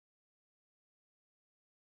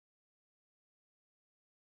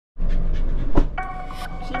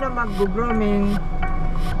Sino mag-grooming?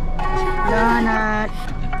 Doughnut.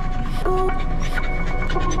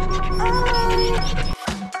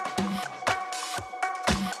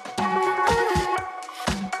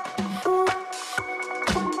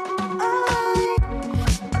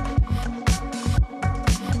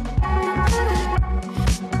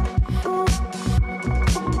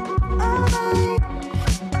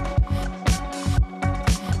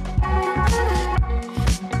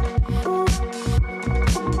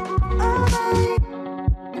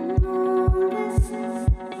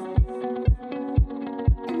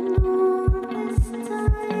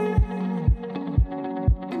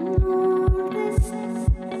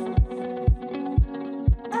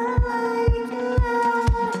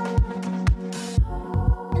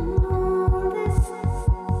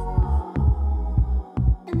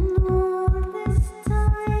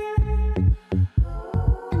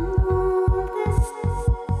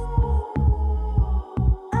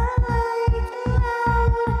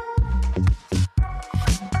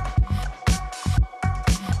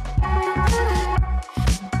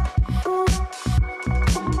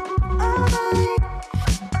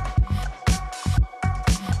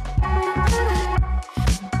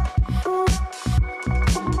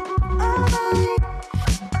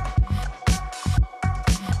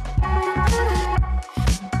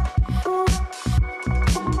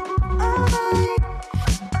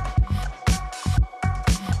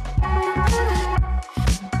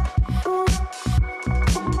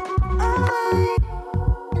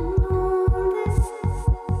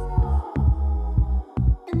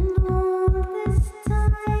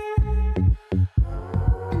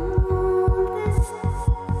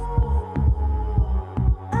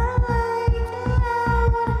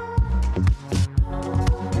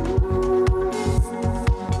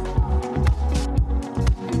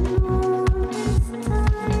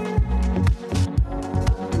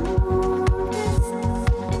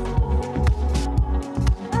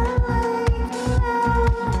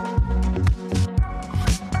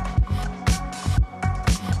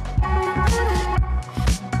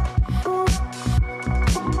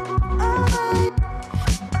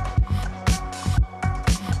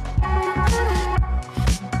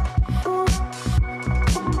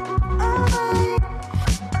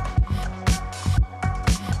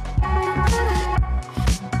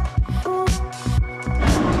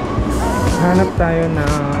 Hanap tayo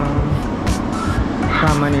ng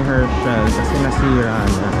kama ni Herschel kasi nasira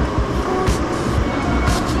na.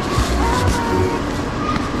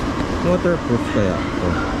 Waterproof kaya ito.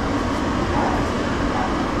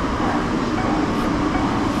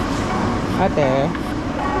 Ate,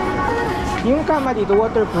 yung kama dito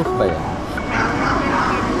waterproof ba yan?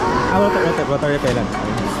 Water repellent.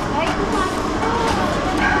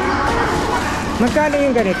 Magkano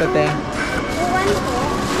yung ganito, te? 2-1 po.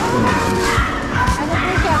 Ano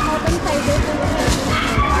po siya? Cotton fiber po.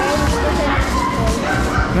 Kaya hindi po siya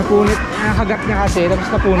Napunit, nakagat niya kasi, tapos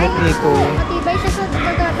napunit dito. Matibay siya sa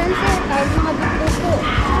kagatan, sir. Kahit mga dito po.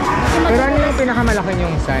 Pero ano yung pinakamalaki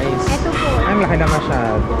niyong size? Ito po. Ang laki na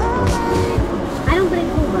masyado. Anong breed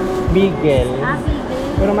po ba? Beagle. Beagle.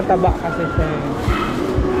 Pero mataba kasi siya.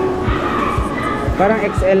 Parang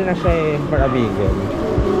XL na siya eh, for a beagle.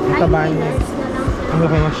 Ang taba niya. Ang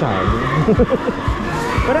laki masyado.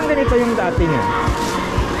 Parang ganito yung dati niya.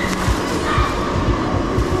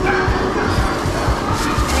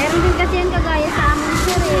 Meron din kasi yan kagaya sa amin,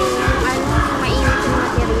 sir eh. Mainit yung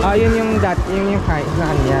material. Ah, yun yung dati, yun yung sa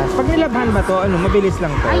kanya. Pag nilabhan ba to, ano, mabilis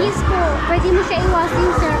lang to? Yes po. Pwede mo siya iwasin,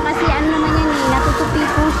 sir. Kasi ano naman yan eh, natutupi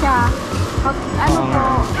po siya. Pag ano po,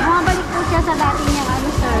 bumabalik po siya sa dati niyang ano,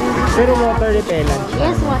 sir. Pero water repellent siya.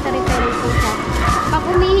 Yes, water repellent po siya. Pag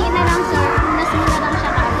umihi na lang, sir, punas mo na lang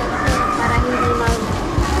siya kaagad, sir, para hindi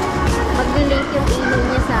mag-relate yung ihi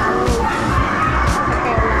niya sa ano, sa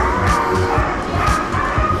tela.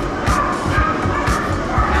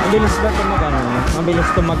 Mabilis ba ito mag ano? Mabilis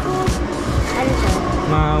ito mag Ano, sir?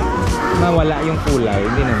 mawala yung kulay?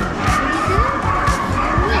 Hindi naman.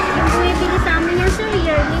 Yung bumibili sa amin yan, sir,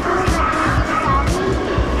 yearly po sila bumibili sa amin.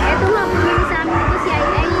 Ito nga, bumibili sa amin ito si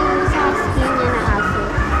Ay yung sa skin niya na aso.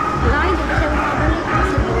 Wala, hindi pa siya bumabalik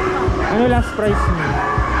kasi buka. Ano last price niya?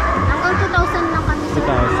 Hanggang 2,000 lang kami, sir.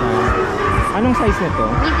 2,000. Anong size nito?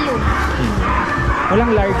 Medium.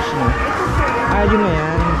 Walang large no? Ah, yun na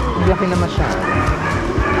yan. Laki na masyado.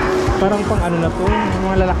 Parang pang ano na to,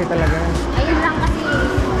 mga lalaki talaga. Ayun lang kasi.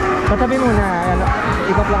 Patabi muna, ano,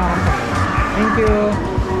 ikot lang ako. Thank you.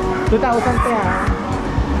 2,000 pe ha.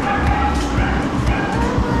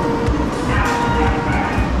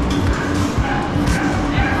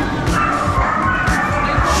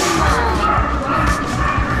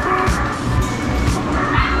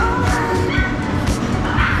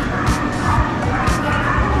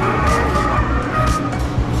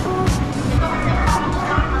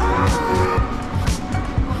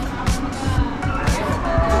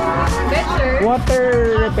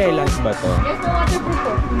 Water repellent ba to? Yes po, waterproof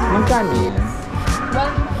po. Magkano yan?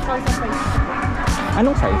 1,000 price.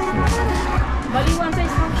 Anong size niya? Bali, one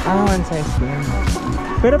size po. Ah, one size lang.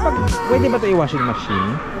 Pero pag, pwede ba ito i-washing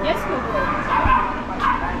machine? Yes po po.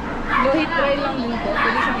 Low heat dry lang din po.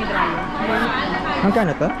 Pwede siyang i-dry.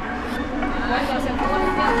 Magkano to? 1,000 po.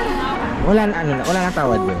 Wala na, wala na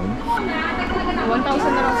tawad yun. 1,000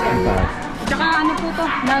 na lang sir. Tsaka ano po to,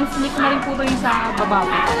 non-slip na rin po to yung sa baba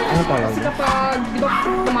po. Ano tawag? Kasi kapag, di ba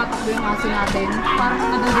tumatakbo yung aso natin, parang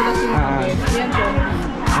nadudulas yung kabit. Yan po.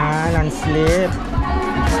 Ah, non-slip.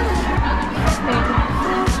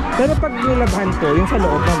 Pero pag nilabhan to, yung sa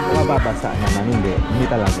loob, mababasa naman. Hindi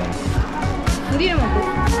talaga. Hindi naman po.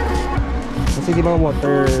 Kasi di ba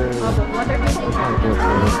water... Opo, waterproof po.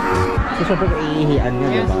 Waterproof. Kasi syempre iihian niya,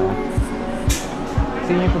 di ba?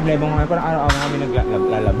 Kasi yung problema ko ngayon, parang araw-araw kami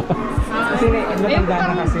naglalaba. Kasi natanda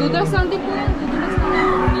na kasi. Dudas lang din po yan. Dudas lang.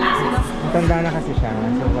 Natanda na kasi siya.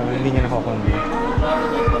 So parang hindi niya nakukundi.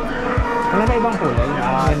 Wala na ibang kulay.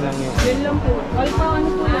 Yan lang yung... Yan lang po. Alpha ano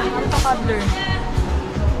po yan? Alpha cuddler.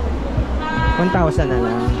 1,000 na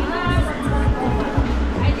lang.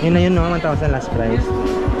 Yun na yun, no? 1,000 last price.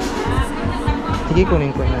 Sige,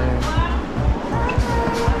 kunin ko na.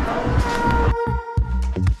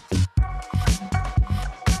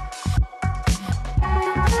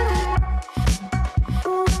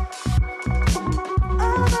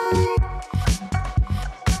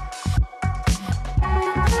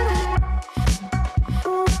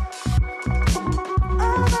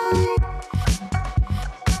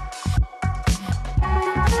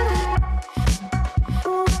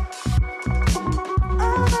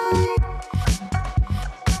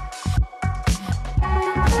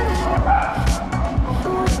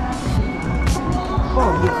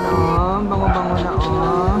 Pogi na, oh. Bango-bango na,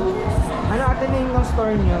 oh. Ano ate na yung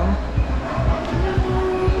store nyo?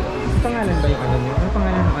 Pangalan ba yung ano nyo? Ano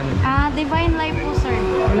pangalan ng ano? Divine Life po, sir.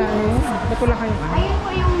 Wala ano? Ba't wala kayong ano? Ayun po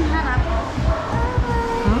yung harap.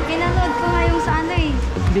 Huh? Pinanood ko nga yung sa ano eh.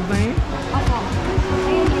 Di ba eh? Opo.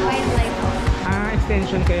 Ayun, Divine Life po. Ah,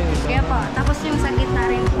 extension kayo nito? Kaya po. Tapos yung sa gitna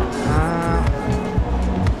rin po. Ah.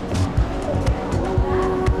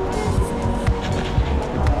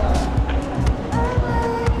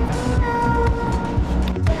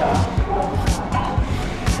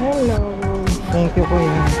 Hello. Thank you,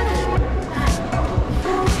 kuya.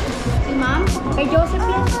 Si ma'am? Kay Joseph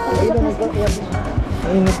yan.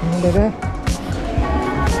 Init mo talaga.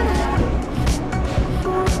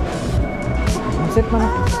 Set mo na.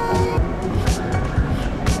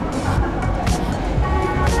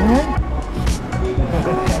 Ayan.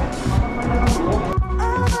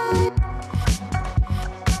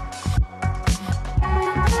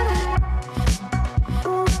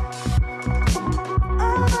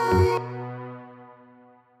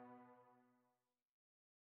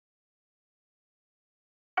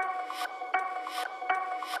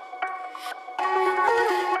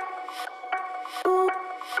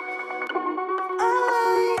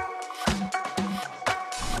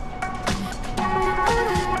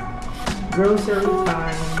 Grocery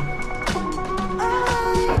time.